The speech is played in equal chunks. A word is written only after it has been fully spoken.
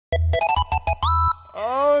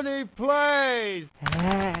Oney Plays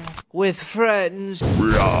with friends.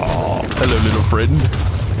 Hello, little friend.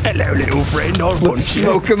 Hello, little friend. Let's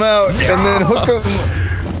smoke him out and then hook him.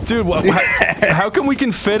 Dude, how come we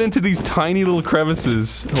can fit into these tiny little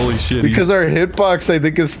crevices? Holy shit. Because our hitbox, I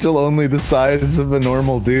think, is still only the size of a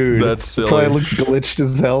normal dude. That's silly. Probably looks glitched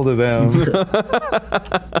as hell to them.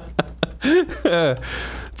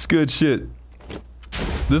 It's good shit.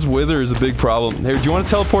 This wither is a big problem. Here, do you want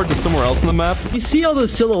to teleport to somewhere else on the map? You see all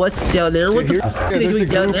those silhouettes down there? What the fuck are they doing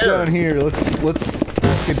down there? Down here. Let's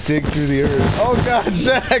dig through the earth. Oh god,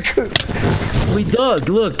 Zach! We dug.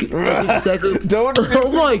 Look. Exactly. Don't. Oh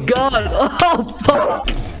my god! Oh fuck!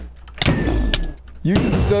 You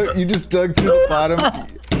just dug through the bottom.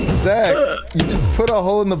 Zach, you just put a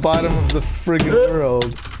hole in the bottom of the friggin'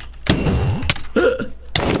 world.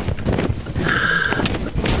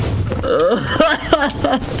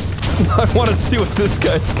 I want to see what this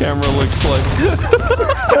guy's camera looks like.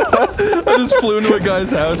 I just flew into a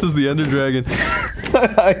guy's house as the Ender Dragon.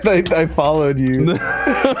 I followed you.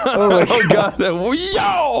 Oh god.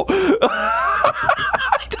 Yo!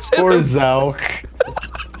 Poor Zauk.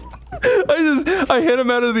 I hit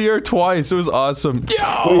him out of the air twice. It was awesome.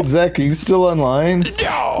 Yo! Wait, Zach, are you still online? Yo!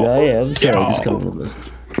 Yeah, I am. Sorry, just coming from this.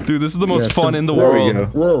 Dude, this is the most fun in the there world. we go.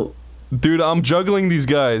 Whoa. Dude, I'm juggling these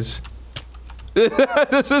guys.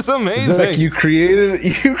 This is amazing. Zach, you created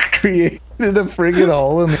a friggin'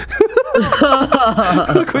 hole in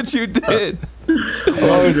the Look what you did.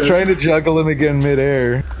 Oh, I was trying to juggle him again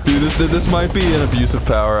midair. Dude, this might be an abuse of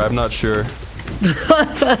power. I'm not sure.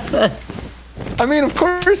 I mean, of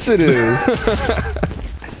course it is.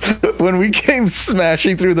 When we came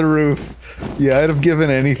smashing through the roof, yeah, I'd have given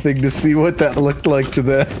anything to see what that looked like to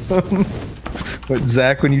them. But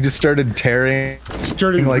Zach, when you just started tearing,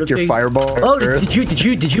 like your fireball. Oh, did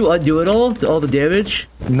you undo it all? All the damage?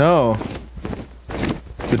 No.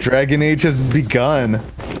 The Dragon Age has begun.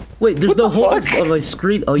 Wait, there's no holes on my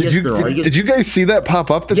screen. Oh, yes, there are. Did you guys see that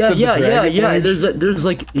pop up? That said the Dragon Age? There's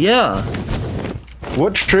like, yeah.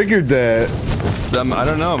 What triggered that? I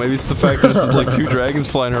don't know. Maybe it's the fact that there's like 2 dragons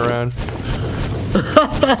flying around.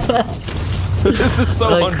 This is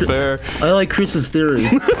so unfair. I like Chris's theory.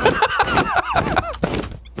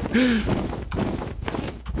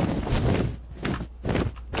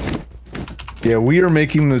 Yeah, we are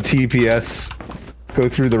making the TPS go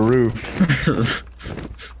through the roof.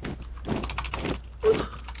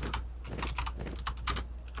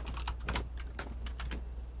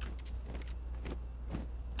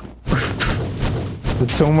 The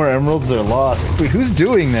Tomar emeralds are lost. Wait, who's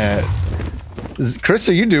doing that? Chris,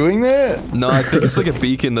 are you doing that? No, I think it's like a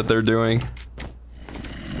beacon that they're doing.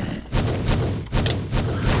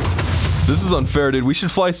 This is unfair, dude. We should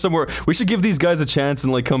fly somewhere. We should give these guys a chance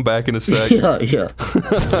and like come back in a sec. Yeah.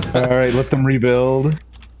 Alright, let them rebuild.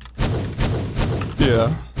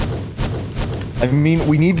 Yeah. I mean,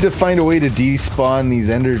 we need to find a way to despawn these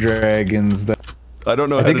Ender Dragons. I don't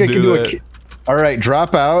know how to do that. Alright,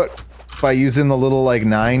 drop out by using the little like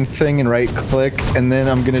 9 thing and right click, and then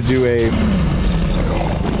I'm gonna do a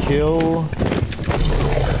kill.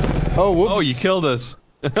 Oh, whoops. Oh, you killed us.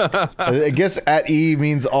 I guess at E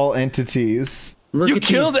means all entities. You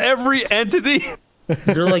killed every entity?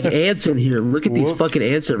 They're like ants in here. Look at these fucking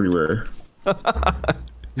ants everywhere. There's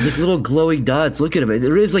like little glowing dots. Look at them. It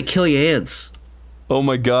really is like killing ants. Oh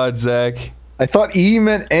my god, Zach. I thought E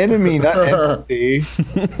meant enemy, not entity.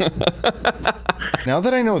 Now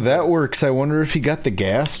that I know that works, I wonder if he got the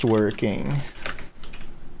ghast working.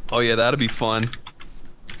 Oh yeah, that'd be fun.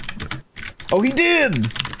 Oh, he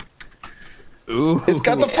did! Ooh. It's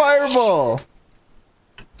got the fireball!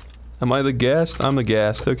 Am I the guest? I'm the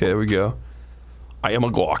guest. Okay, there we go. I am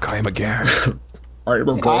a gawk. I am a guest. I am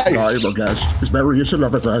a gawk. I am a guest. His memory is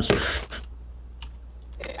another guest.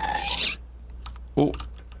 Oh.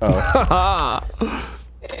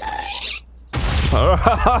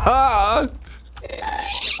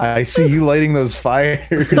 I see you lighting those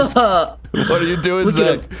fires. What are you doing,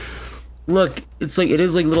 Zach? Look, it's like, it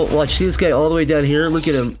is like little, watch, see this guy all the way down here? Look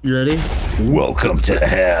at him. You ready? Welcome to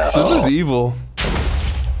hell. This is evil.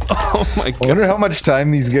 Oh my god. I wonder how much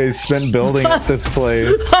time these guys spent building up this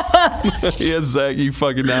place. Yeah, Zach, you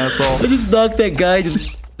fucking asshole. I just knocked that guy to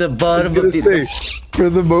the bottom of the... For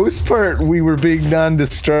the most part, we were being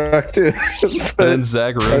non-destructive. And then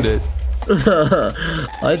Zach ruined it.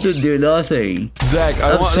 I didn't do nothing. Zach,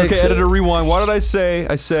 okay, editor, rewind. What did I say?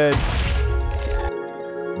 I said...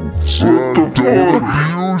 Zach, don't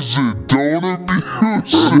abuse it. Don't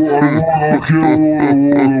abuse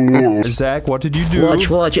it. Zach, what did you do?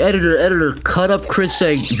 Watch, editor, cut up Chris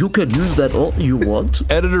saying, you can use that all you want.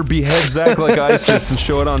 Editor, behead Zach like ISIS and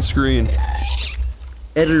show it on screen.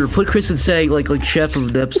 Editor, put Chris in saying like Chef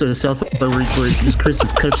from the episode of South Park where Chris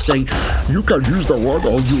is kept saying, "You can use the word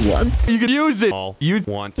all you want." You can use it. All you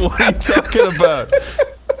want. What are you talking about?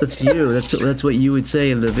 That's you. That's what you would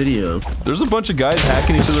say in the video. There's a bunch of guys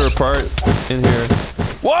hacking each other apart in here.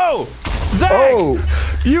 Whoa, Zach! Oh!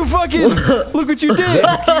 You fucking look what you did.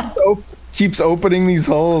 Keeps opening these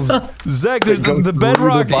holes. Zach, the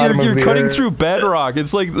bedrock. You're cutting through bedrock.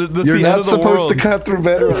 It's like that's the end of the world. You're not supposed to cut through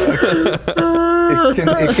bedrock.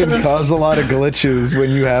 it can cause a lot of glitches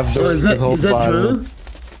when you have those holes bottom. True?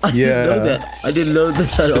 I didn't know that. I didn't know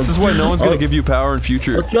that. This is why no one's gonna give you power in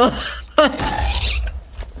future.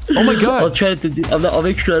 Oh my god! I'll try to do. I'll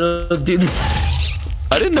make sure I don't do that.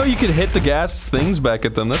 I didn't know you could hit the gas things back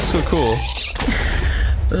at them. That's so cool.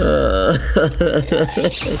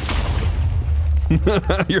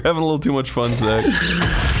 You're having a little too much fun, Zach.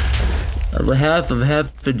 I'm half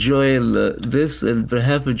enjoying this, and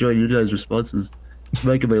half enjoying you guys' responses. It's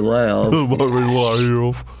making me laugh. Making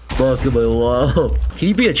me laugh. Can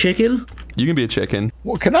you be a chicken? You can be a chicken.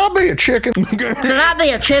 Well, can I be a chicken? Can I be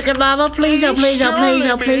a chicken, Mama? Please, oh, please, oh, please,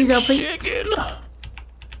 oh, please, oh, please. Chicken.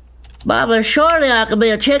 Mama, surely I can be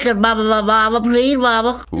a chicken, Mama, please,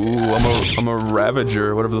 Mama. Ooh, I'm a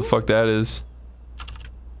ravager, whatever the fuck that is.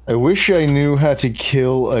 I wish I knew how to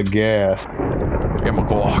kill a gas. I'm a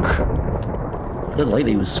Glock. That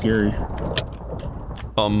lightning was scary.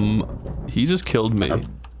 He just killed me.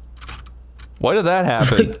 Why did that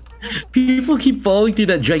happen? People keep falling through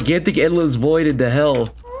that gigantic endless void into hell.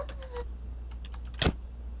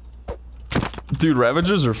 Dude,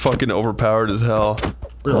 Ravagers are fucking overpowered as hell.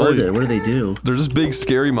 What are they? What do they do? They're just big,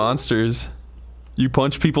 scary monsters. You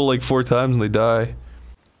punch people like 4 times and they die.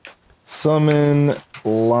 Summon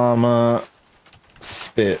llama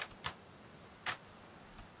spit.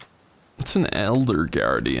 It's an Elder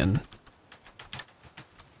Guardian.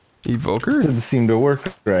 Evoker? Didn't seem to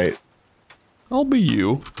work right. I'll be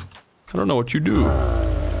you. I don't know what you do.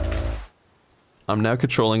 I'm now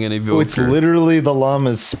controlling an evoker. Oh, it's literally the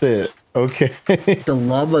llama's spit. Okay. The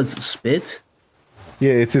llama's spit?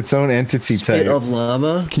 Yeah, it's its own entity Spit type. of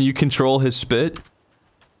llama? Can you control his spit?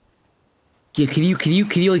 Yeah, can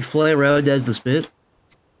you like fly around as the spit?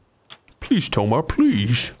 Please, Tomar,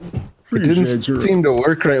 please. It didn't seem to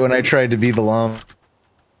work right when I tried to be the llama.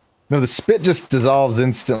 No, the spit just dissolves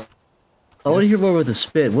instantly. I want to hear more about the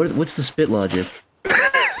spit. What's the spit logic?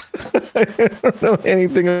 I don't know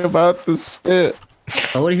anything about the spit.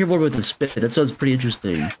 I want to hear more about the spit. That sounds pretty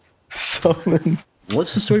interesting. Summon.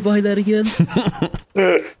 What's the story behind that again?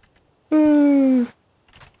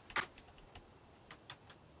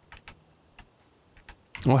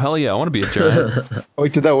 Oh, hell yeah, I want to be a giant.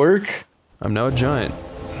 Wait, did that work? I'm now a giant.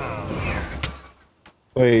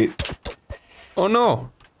 Wait. Oh no.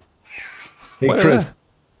 Hey, What? Chris.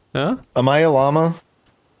 Huh? Am I a llama?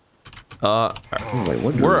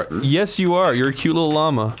 Yes, you are. You're a cute little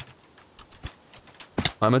llama.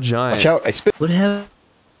 I'm a giant. Watch out, I spit. What happened?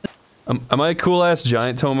 Am I a cool ass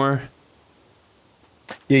giant, Tomar?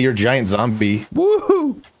 Yeah, you're a giant zombie.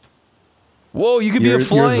 Woohoo! Whoa, you could be a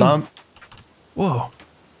flying. Whoa.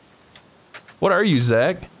 What are you,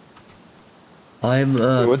 Zach? I'm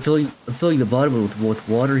filling the bottom with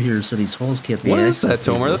water here so these holes can't be. What is that,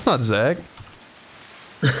 Tomar? That's not Zach.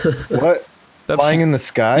 What? That flying in the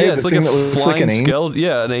sky? Yeah, it's like a flying like skeleton.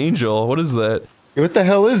 Yeah, an angel. What is that? What the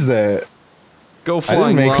hell is that? Go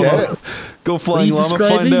flying make llama. that. Go flying llama.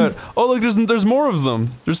 Find out. Oh look, there's more of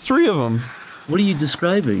them. There's 3 of them. What are you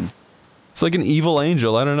describing? It's like an evil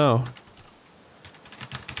angel. I don't know.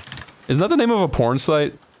 Isn't that the name of a porn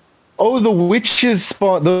site? Oh, the witches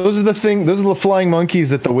spawn. Those are the flying monkeys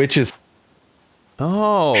that the witches.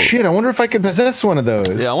 Oh. Shit, I wonder if I could possess one of those.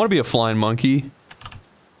 Yeah, I want to be a flying monkey.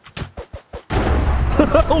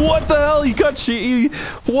 What the hell? He got cheating.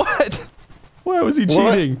 What? Why was he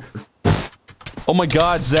cheating? Oh my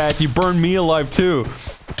god, Zach, you burned me alive too.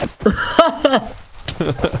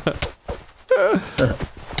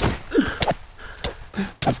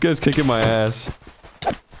 This guy's kicking my ass.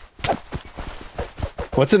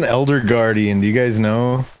 What's an elder guardian? Do you guys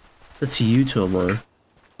know? That's you, Tomar.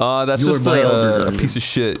 That's just a piece of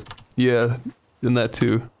shit. Yeah, in that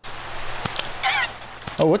too.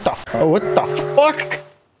 Oh, what the? Oh, what the fuck?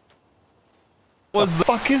 What the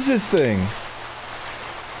fuck is this thing?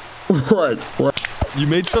 What? What? You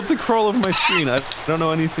made something crawl over my screen. I don't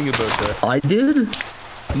know anything about that. I did?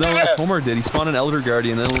 No, Homer did. He spawned an Elder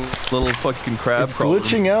Guardian and a little fucking crab It's crawled.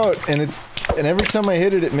 glitching out, and every time I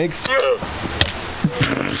hit it, it makes.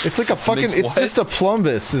 It's like a fucking. It's just a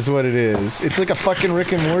plumbus, is what it is. It's like a fucking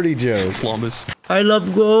Rick and Morty joke. Plumbus. I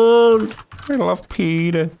love gold. I love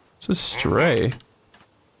Peter. It's a stray.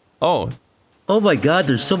 Oh. Oh my god,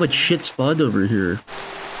 there's so much shit spawned over here.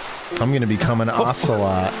 I'm gonna become an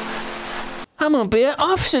ocelot. I'm gonna be an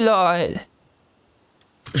ocelot.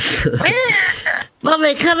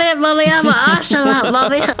 Mommy, come here, mommy. I'm an ocelot,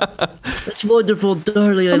 mommy. That's wonderful,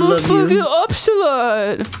 darling. I I'm a love fucking you.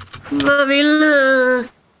 ocelot. Mommy, look.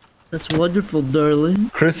 That's wonderful,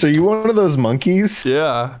 darling. Chris, are you one of those monkeys?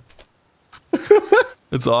 Yeah.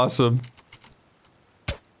 It's awesome.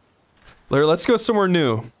 Larry, let's go somewhere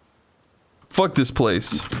new. Fuck this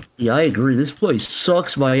place. Yeah, I agree. This place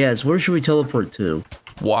sucks my ass. Where should we teleport to?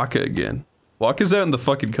 Waka again. Waka's out in the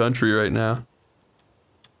fucking country right now.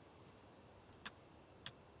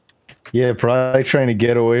 Yeah, probably trying to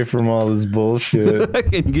get away from all this bullshit.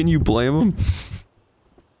 Can you blame him?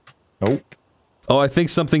 Nope. Oh, I think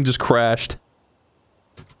something just crashed.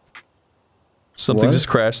 Something What? just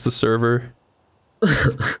crashed the server.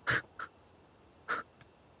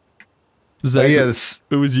 Zach, Oh, yes.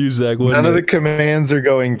 it was you, Zach. None of the commands are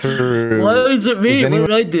going through. Why is it me? What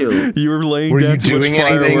did I do? You were laying Were down you too much doing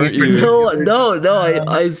fire, anything? weren't you? No,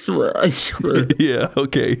 I swear. Yeah,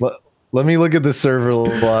 okay. Let me look at the server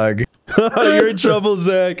log. You're in trouble,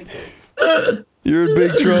 Zach. You're in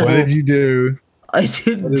big trouble. What did you do? I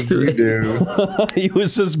didn't What did do you it. do? He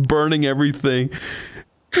was just burning everything.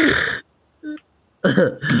 You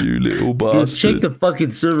little Dude, bastard. check the fucking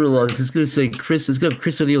server logs. It's gonna say Chris. It's gonna have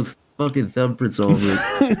Chris O'Neill's fucking thumbprints all over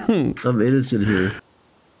it. I'm innocent here.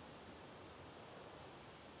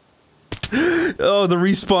 Oh, the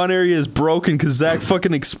respawn area is broken because Zach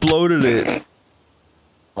fucking exploded it.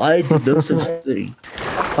 I did no such thing.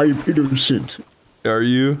 I'm innocent. Are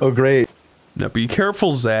you? Oh, great. Now be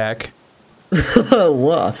careful, Zach.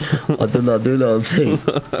 What? I did not do nothing.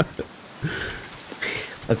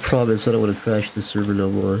 I promise I don't want to crash the server no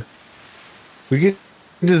more. We could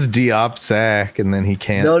just de-op Zach and then he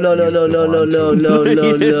can't. No. use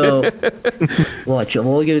the launcher. Watch, I'm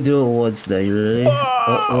only gonna do it once now. You ready?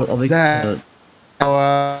 I'll make Zach. it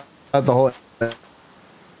The whole.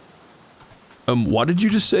 What did you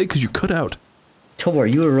just say? Because you cut out. Tomar,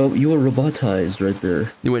 you were robotized right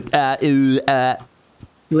there. You went ooh ah.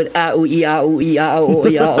 You went ooh ee ooh ee ooh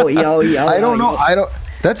ee ooh ee I don't know.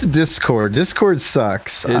 That's Discord. Discord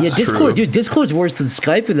sucks. It's Yeah, Discord, true. dude. Discord's worse than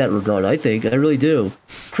Skype in that regard. I think. I really do.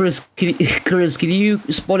 Chris, can you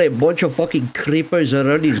spawn a bunch of fucking creepers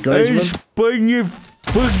around these guys, man?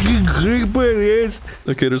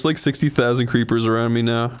 Okay, there's like 60,000 creepers around me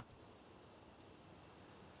now.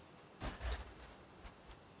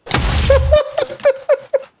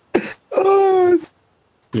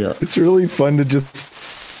 Yeah. It's really fun to just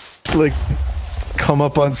like come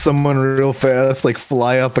up on someone real fast, like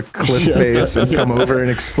fly up a cliff face and come over and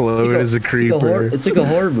explode as a creeper. It's like a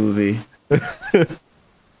horror movie. Come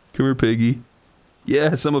here, piggy.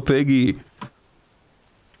 Yes, I'm a piggy.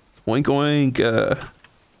 Oink oink.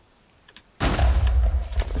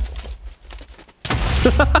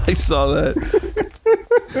 I saw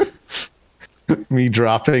that. Me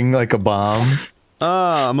dropping like a bomb.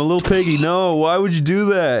 Ah, I'm a little piggy. No, why would you do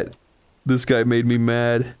that? This guy made me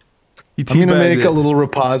mad. He I'm gonna teabagged make it. a little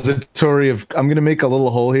repository of. I'm gonna make a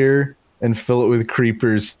little hole here and fill it with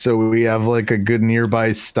creepers, so we have like a good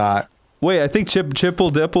nearby stock. Wait, I think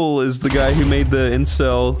Chipple Dipple is the guy who made the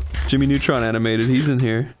incel Jimmy Neutron animated. He's in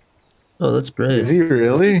here. Oh, that's great. Is he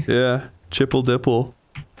really? Yeah, Chipple Dipple.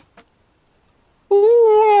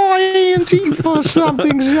 Ooh, Antifa,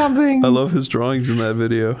 something. I love his drawings in that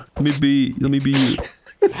video. Let me be you.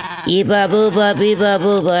 Eba booba beba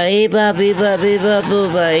booba eba beba beba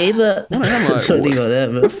booba eba. What am I? That's what I think about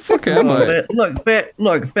that, man. The fuck am I?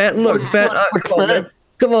 Look, fat. Come on, man.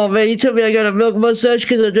 Come on, man. You tell me I got a milk mustache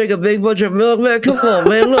because I drink a big bunch of milk, man. Come on,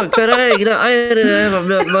 man. Look, fat. I had to have a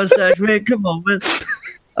milk mustache, man. Come on, man.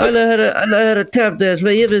 I know how to tap dance,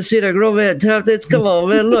 man. You ever seen a grown man tap dance? Come on,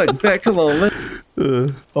 man. Look, fat. Come on, man.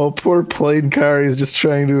 Oh, poor plain car is just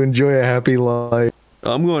trying to enjoy a happy life.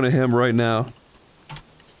 I'm going to him right now.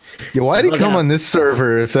 Yeah, why'd he come on this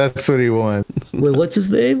server if that's what he wants? Wait, what's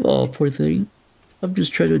his name? Oh, poor thing. I'm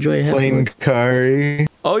just trying to enjoy a happy Plain life. Kari.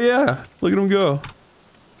 Oh yeah, look at him go.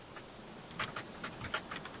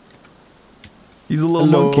 He's a little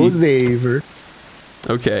Hello, monkey. Xavier.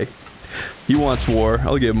 Okay. He wants war.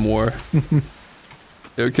 I'll give him war.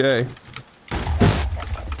 Okay.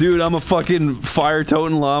 Dude, I'm a fucking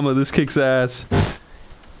fire-toting llama. This kicks ass.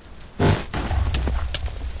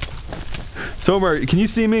 Tomar, can you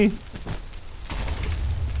see me?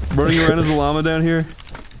 Running around as a llama down here?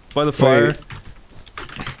 By the fire? Wait.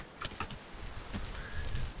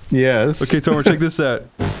 Yes. Okay, Tomar, check this out.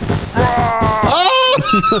 Oh!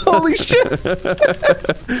 Holy shit!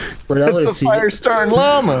 But I It's a fire starting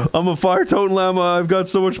llama. I'm a fire totem llama. I've got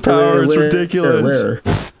so much power. It's ridiculous. Where?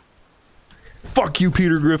 Fuck you,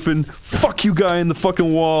 Peter Griffin. Fuck you, guy in the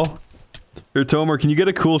fucking wall. Here, Tomar, can you get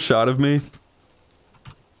a cool shot of me?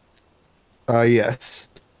 Yes.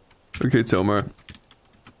 Okay, Tomar.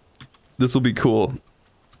 This will be cool.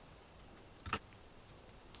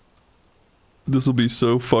 This will be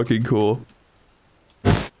so fucking cool.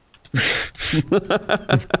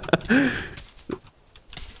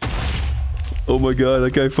 Oh my god,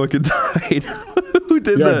 that guy fucking died. Who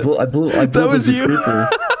did that? I blew that was you.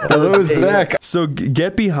 That was Zach. So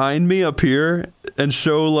get behind me up here and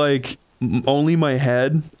show like only my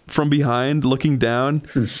head from behind looking down.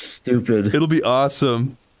 This is stupid. It'll be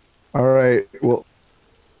awesome. All right. Well,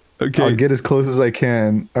 okay. I'll get as close as I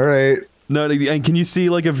can. All right. No, and can you see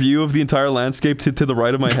like a view of the entire landscape to the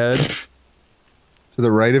right of my head? To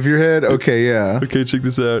the right of your head? Okay, yeah. Okay, check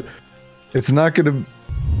this out. It's not gonna...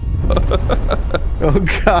 Oh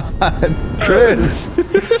god, Chris!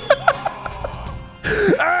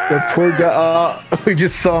 The poor guy, we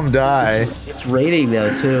just saw him die. It's raining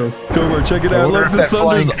now, too. Tomar, check it out. Look, the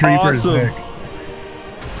thunder's awesome.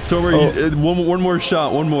 Tomar, one more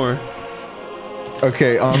shot, one more.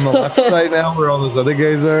 Okay, on the left side now, where all those other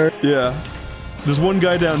guys are? Yeah. There's one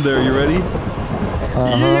guy down there, you ready?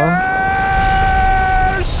 Uh-huh.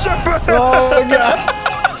 Yes! Oh god!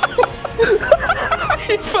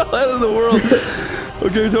 He fell out of the world.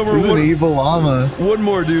 Okay, Tomar, This is an evil llama. one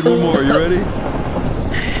more, dude, one more. You ready?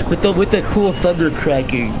 With the cool thunder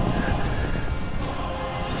cracking.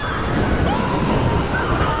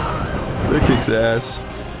 That kicks ass.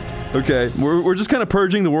 Okay, we're just kind of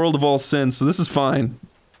purging the world of all sin, so this is fine.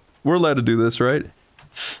 We're allowed to do this, right?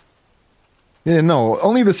 Yeah, no,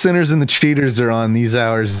 only the sinners and the cheaters are on these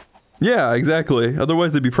hours. Yeah, exactly.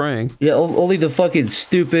 Otherwise they'd be praying. Yeah, only the fucking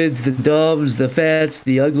stupids, the dumbs, the fats,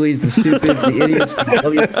 the uglies, the stupids, the idiots, the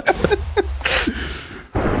dummies.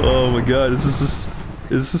 Oh my god, this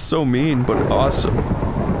is so mean, but awesome.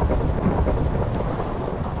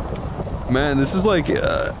 Man, this is like,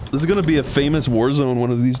 this is gonna be a famous war zone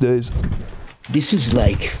one of these days. This is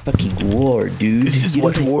like fucking war, dude. This is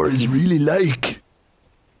what war is really like.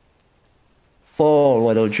 Fall,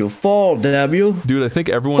 why don't you fall, damn you? Dude, I think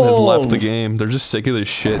everyone has left the game. They're just sick of this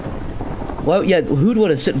shit. Well, yeah, who'd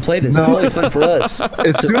want to sit and play this? No. It's really fun for us.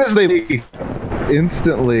 As soon as they leave,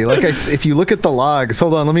 instantly, like if you look at the logs,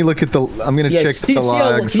 hold on, let me look at the, I'm gonna check the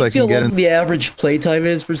logs so I can get in. The average playtime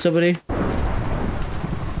is for somebody?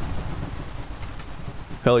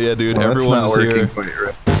 Hell yeah, dude, Oh, everyone's here.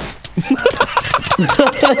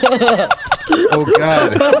 Oh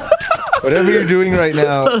god. Whatever you're doing right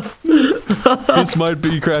now. This might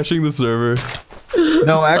be crashing the server.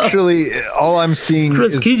 No, actually, all I'm seeing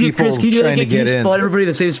is people trying to get in. Spot everybody in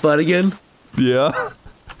the same spot again? Yeah.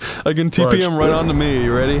 I can TP him right onto me.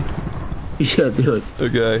 You ready? Yeah, do it.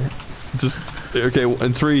 Okay. Just, okay,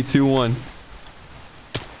 in 3, 2, 1.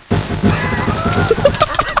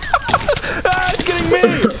 Ah, it's getting me!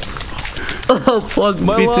 Oh, fuck,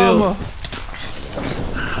 My me llama.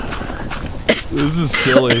 This is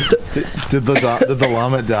silly. Did the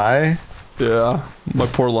llama die? Yeah, my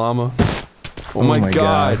poor llama. Oh my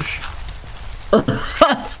god.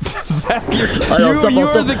 Zach, you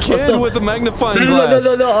are the kid with the magnifying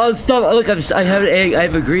glass. No, stop. Look, I have an egg. I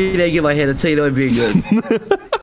have a green egg in my hand. That's how you know I'm being good.